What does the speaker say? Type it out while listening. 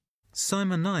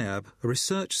Saima Nayab, a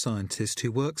research scientist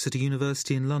who works at a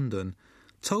university in London,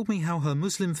 told me how her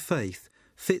Muslim faith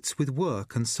fits with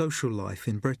work and social life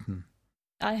in Britain.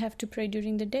 I have to pray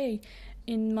during the day.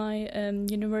 In my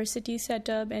university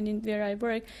setup and in where I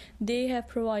work, they have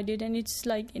provided, and it's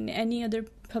like in any other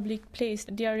public place,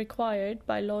 they are required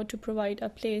by law to provide a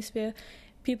place where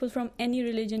people from any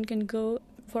religion can go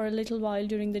for a little while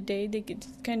during the day. It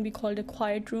can be called a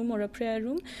quiet room or a prayer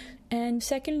room. And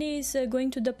secondly is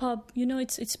going to the pub. You know,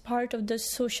 it's part of the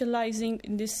socializing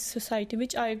in this society,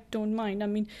 which I don't mind. I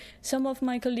mean, some of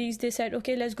my colleagues, they said,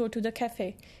 okay, let's go to the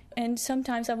cafe. And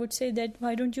sometimes I would say that,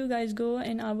 why don't you guys go,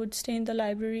 and I would stay in the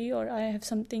library, or I have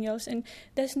something else. And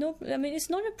it's not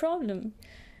a problem.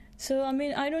 So,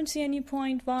 I don't see any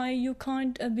point why you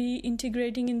can't be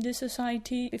integrating in this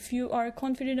society. If you are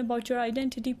confident about your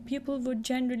identity, people would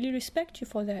generally respect you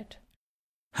for that.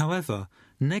 However,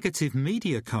 negative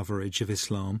media coverage of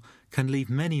Islam can leave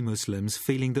many Muslims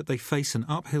feeling that they face an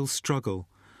uphill struggle.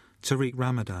 Tariq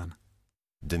Ramadan.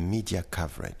 The media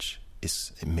coverage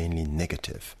is mainly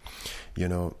negative.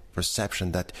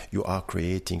 Perception that you are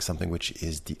creating something which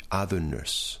is the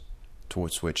otherness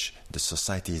towards which the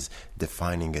society is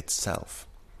defining itself.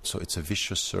 So it's a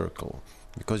vicious circle.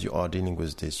 Because you are dealing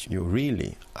with this, you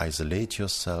really isolate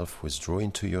yourself, withdraw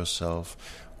into yourself,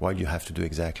 while you have to do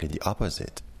exactly the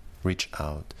opposite. Reach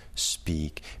out,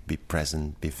 speak, be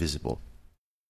present, be visible.